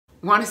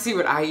Want to see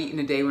what I eat in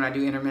a day when I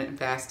do intermittent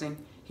fasting?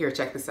 Here,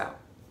 check this out.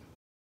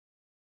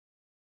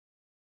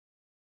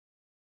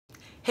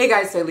 Hey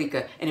guys, it's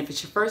Lika, and if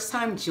it's your first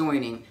time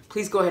joining,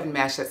 please go ahead and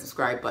mash that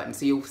subscribe button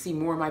so you'll see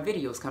more of my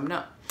videos coming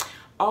up.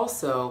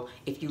 Also,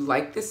 if you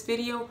like this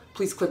video,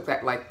 please click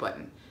that like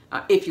button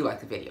if you like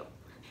the video.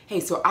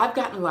 Hey, so I've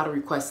gotten a lot of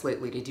requests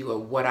lately to do a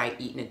what I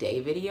eat in a day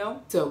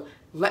video. So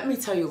let me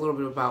tell you a little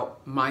bit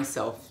about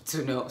myself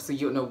so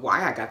you'll know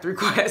why I got the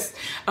request.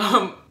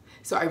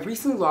 So I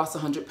recently lost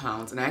 100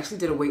 pounds and I actually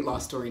did a weight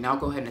loss story, and I'll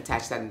go ahead and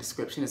attach that in the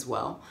description as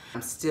well.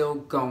 I'm still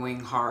going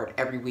hard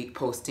every week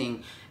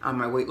posting on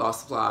my weight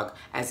loss vlog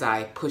as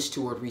I push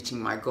toward reaching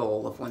my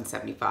goal of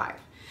 175.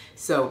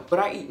 So what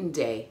I eat in a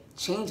day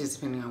changes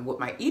depending on what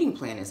my eating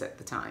plan is at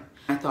the time.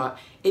 I thought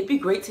it'd be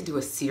great to do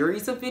a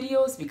series of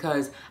videos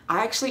because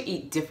I actually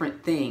eat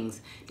different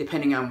things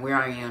depending on where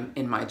I am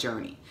in my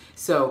journey.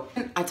 So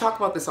I talk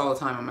about this all the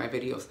time on my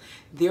videos.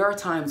 There are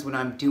times when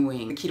I'm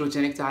doing the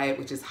ketogenic diet,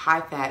 which is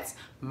high fats,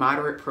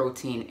 moderate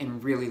protein,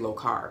 and really low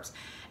carbs.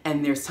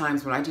 And there's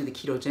times when I do the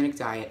ketogenic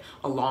diet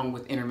along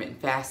with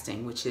intermittent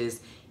fasting, which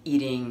is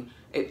eating,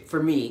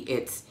 for me,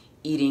 it's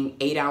eating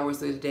 8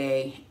 hours a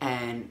day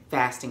and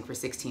fasting for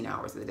 16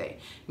 hours a day,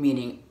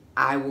 meaning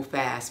I will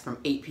fast from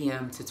 8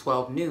 p.m. to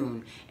 12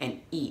 noon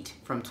and eat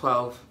from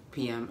 12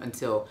 p.m.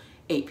 until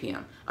 8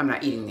 p.m. I'm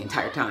not eating the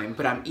entire time,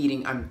 but I'm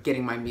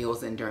getting my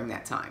meals in during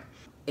that time.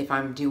 If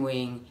I'm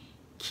doing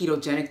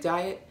ketogenic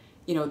diet,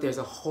 you know, there's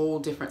a whole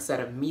different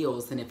set of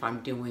meals than if I'm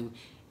doing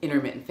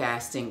intermittent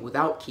fasting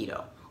without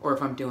keto, or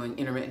if I'm doing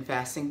intermittent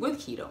fasting with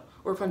keto,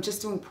 or if I'm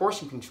just doing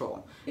portion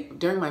control.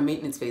 During my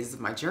maintenance phases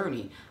of my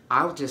journey,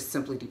 I'll just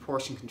simply do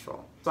portion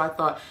control. So I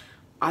thought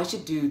I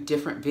should do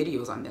different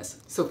videos on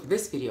this. So for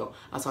this video,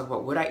 I'll talk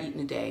about what I eat in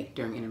a day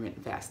during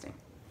intermittent fasting.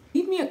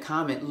 Leave me a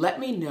comment,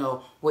 let me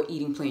know what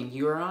eating plan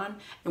you're on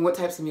and what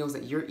types of meals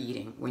that you're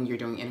eating when you're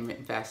doing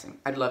intermittent fasting.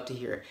 I'd love to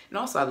hear it. And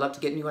also, I'd love to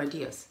get new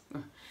ideas.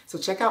 So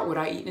check out what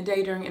I eat in a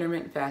day during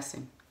intermittent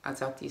fasting. I'll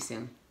talk to you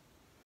soon.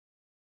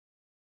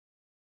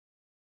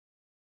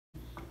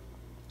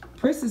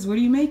 Princess, what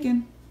are you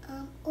making?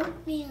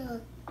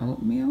 Oatmeal.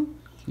 Oatmeal?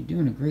 You're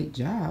doing a great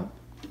job.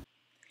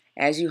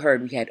 As you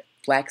heard, we had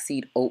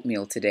flaxseed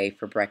oatmeal today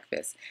for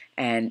breakfast.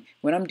 And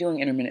when I'm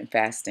doing intermittent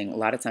fasting, a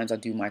lot of times I'll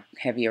do my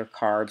heavier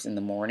carbs in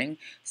the morning.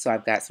 So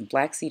I've got some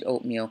flaxseed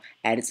oatmeal,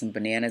 added some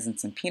bananas and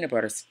some peanut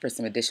butter for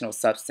some additional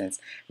substance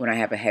when I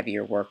have a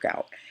heavier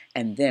workout.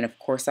 And then, of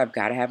course, I've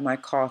got to have my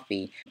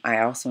coffee. I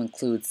also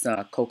include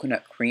some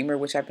coconut creamer,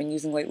 which I've been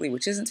using lately,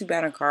 which isn't too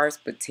bad on carbs,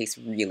 but tastes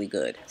really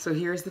good. So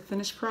here's the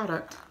finished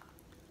product.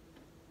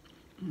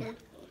 Yes,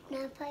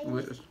 you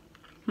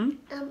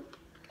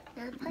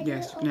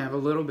can have a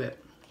little bit.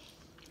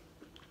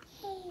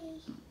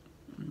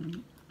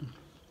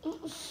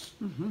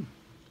 Mm-hmm.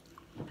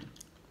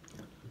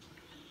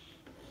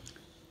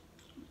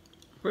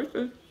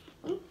 Perfect.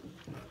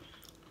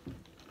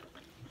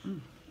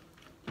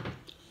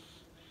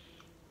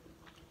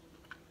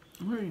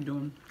 What are you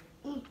doing?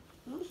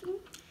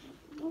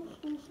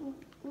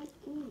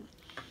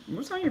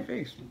 What's on your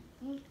face?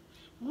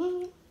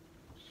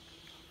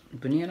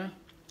 Banana?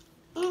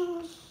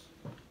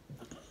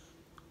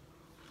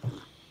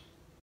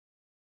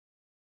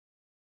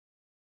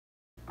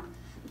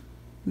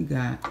 We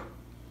got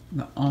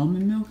the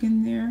almond milk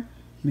in there,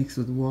 mixed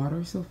with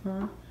water so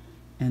far,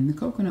 and the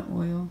coconut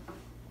oil.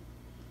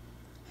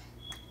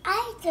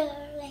 I do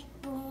it like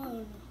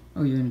Moana.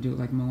 Oh, you're gonna do it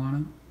like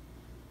Moana?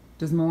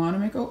 Does Moana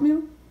make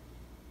oatmeal?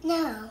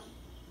 No.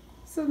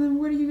 So then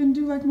what are you gonna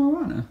do like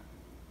Moana?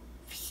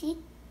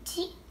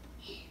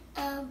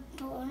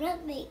 Moana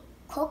make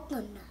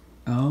coconut.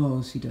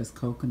 Oh, she does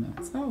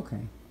coconuts. Oh,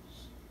 okay.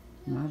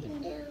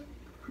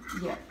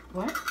 Yeah,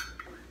 what?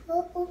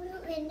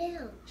 Oatmeal right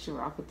now.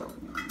 Sure, I'll put the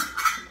oatmeal in.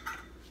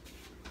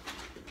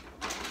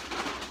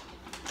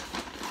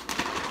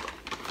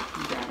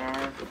 We got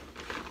our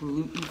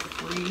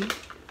gluten-free,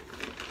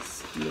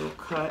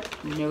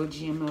 steel-cut, no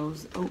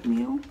GMOs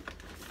oatmeal.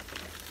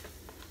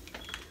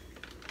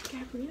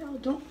 Gabrielle,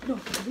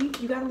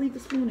 you gotta leave the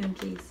spoon in,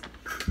 please.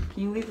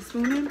 Can you leave the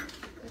spoon in?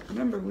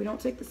 Remember, we don't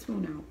take the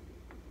spoon out.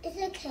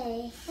 It's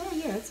okay. Oh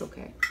yeah, it's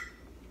okay.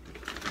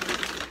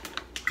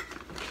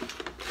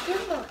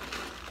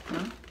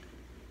 Huh?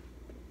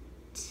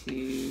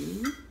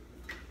 2,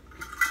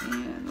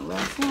 and the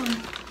last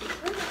one.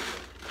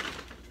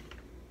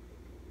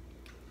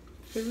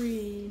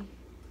 3.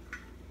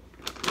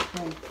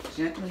 Okay,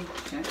 gently.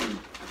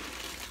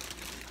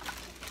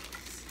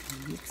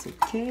 It's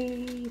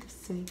okay to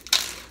say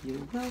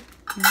you're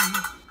welcome.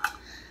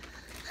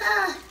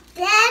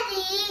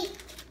 Daddy,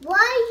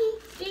 why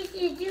did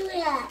you do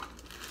that?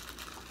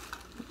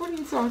 What are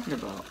you talking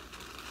about?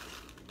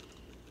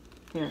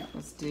 Here,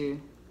 let's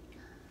do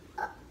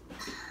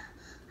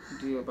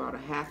about a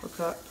half a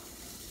cup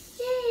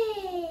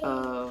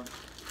of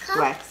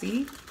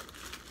flaxseed.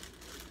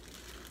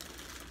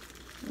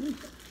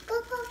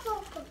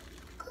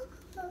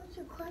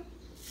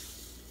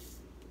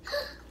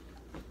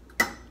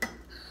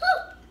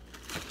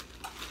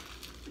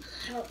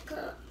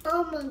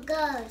 Oh my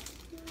God.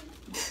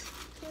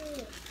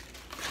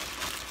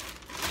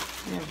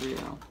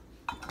 real.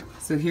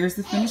 So here's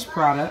the finished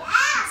product.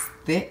 It's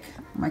thick.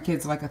 My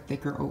kids like a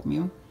thicker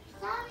oatmeal.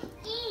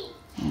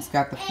 And it's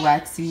got the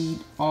flaxseed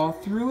all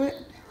through it.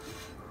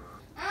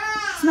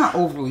 It's not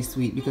overly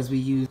sweet because we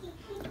use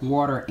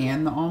water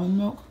and the almond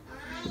milk,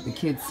 but the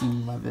kids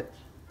seem to love it.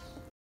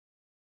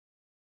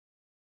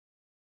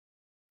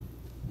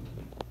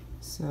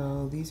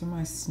 So these are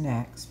my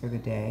snacks for the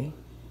day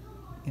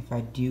if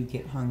I do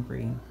get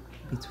hungry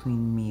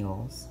between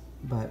meals.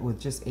 But with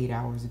just 8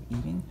 hours of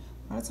eating,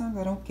 a lot of times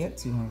I don't get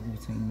too hungry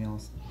between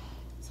meals.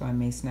 So I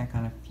may snack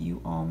on a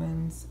few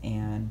almonds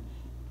and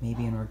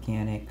maybe an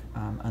organic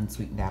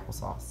unsweetened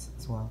applesauce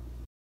as well.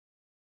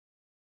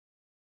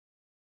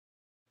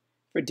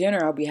 For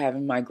dinner, I'll be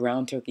having my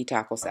ground turkey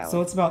taco salad.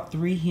 So it's about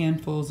 3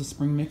 handfuls of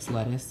spring mix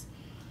lettuce,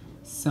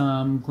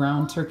 some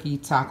ground turkey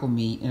taco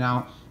meat, and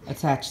I'll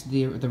attach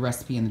the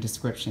recipe in the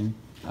description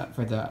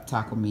for the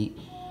taco meat.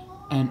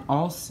 And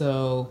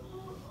also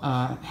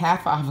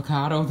half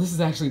avocado. This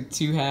is actually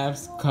 2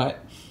 halves cut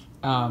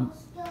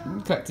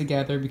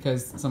together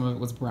because some of it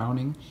was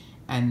browning.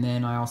 And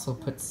then I also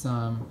put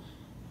some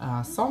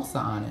salsa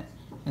on it.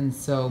 And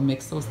so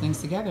mix those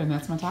things together, and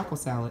that's my taco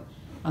salad.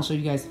 I'll show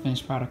you guys the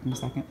finished product in a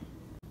second.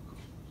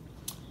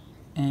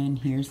 And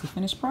here's the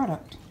finished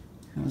product.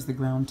 Here's the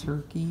ground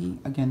turkey.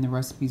 Again, the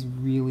recipe's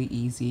really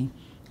easy.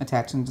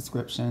 Attached in the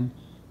description.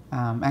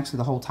 Actually,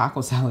 the whole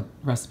taco salad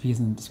recipe is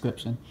in the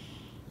description.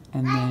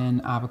 And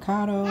then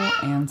avocado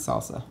and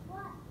salsa.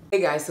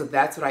 Hey guys, so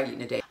that's what I eat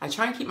in a day. I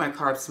try and keep my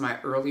carbs to my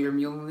earlier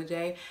meal in the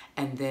day,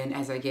 and then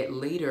as I get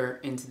later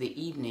into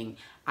the evening,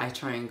 I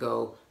try and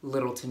go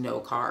little to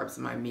no carbs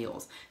in my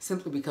meals,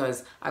 simply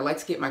because I like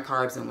to get my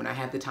carbs in when I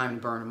have the time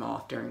to burn them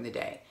off during the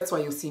day. That's why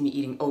you'll see me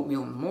eating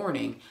oatmeal in the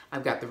morning.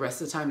 I've got the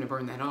rest of the time to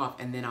burn that off,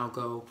 and then I'll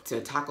go to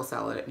a taco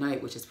salad at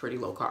night, which is pretty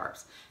low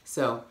carbs.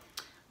 So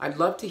I'd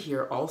love to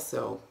hear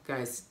also,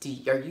 guys,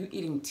 are you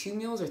eating 2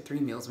 meals or 3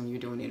 meals when you're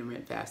doing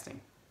intermittent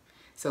fasting?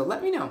 So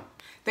let me know.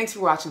 Thanks for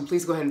watching.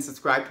 Please go ahead and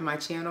subscribe to my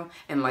channel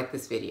and like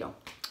this video.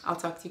 I'll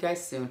talk to you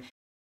guys soon.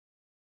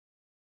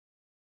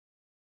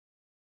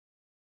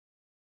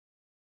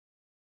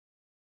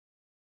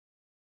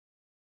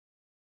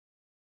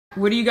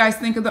 What do you guys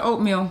think of the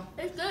oatmeal?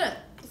 It's good.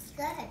 It's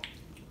good.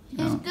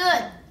 No. It's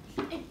good.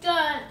 It's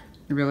good.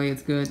 Really,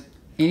 it's good.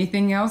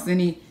 Anything else?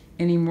 Any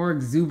more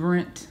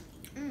exuberant?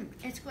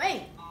 It's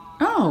great.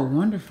 Oh,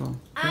 wonderful.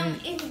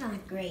 Great. It's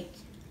not great.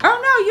 Oh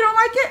no, you don't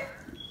like it?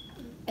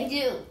 I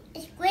do.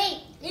 It's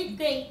great. It's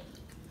great.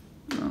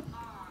 Oh.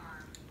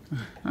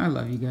 I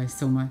love you guys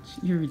so much.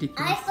 You're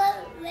ridiculous. I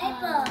for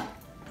rainbow.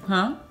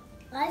 Huh?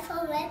 I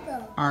for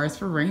rainbow. R is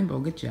for rainbow.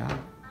 Good job.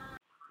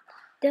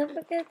 Don't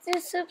forget to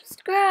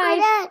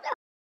subscribe.